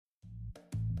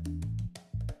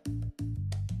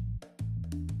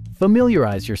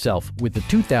Familiarize yourself with the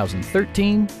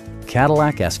 2013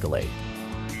 Cadillac Escalade.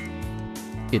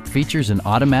 It features an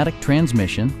automatic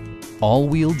transmission,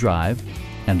 all-wheel drive,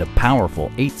 and a powerful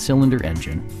 8-cylinder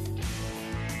engine.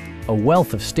 A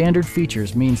wealth of standard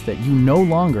features means that you no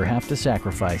longer have to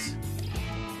sacrifice,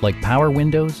 like power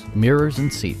windows, mirrors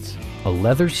and seats, a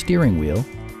leather steering wheel,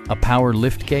 a power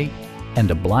liftgate,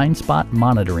 and a blind spot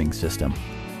monitoring system.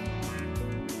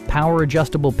 Power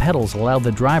adjustable pedals allow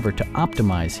the driver to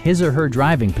optimize his or her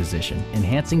driving position,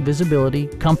 enhancing visibility,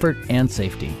 comfort, and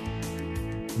safety.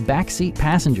 Backseat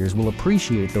passengers will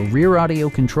appreciate the rear audio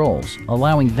controls,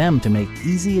 allowing them to make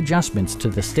easy adjustments to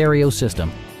the stereo system.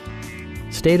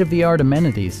 State-of-the-art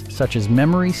amenities such as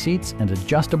memory seats and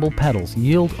adjustable pedals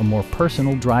yield a more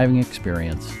personal driving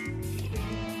experience.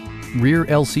 Rear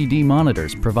LCD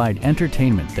monitors provide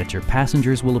entertainment that your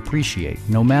passengers will appreciate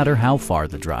no matter how far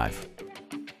the drive.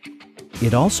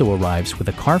 It also arrives with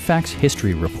a Carfax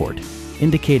history report,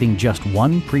 indicating just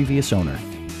one previous owner.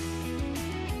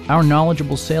 Our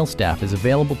knowledgeable sales staff is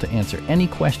available to answer any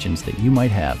questions that you might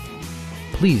have.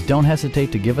 Please don't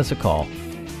hesitate to give us a call.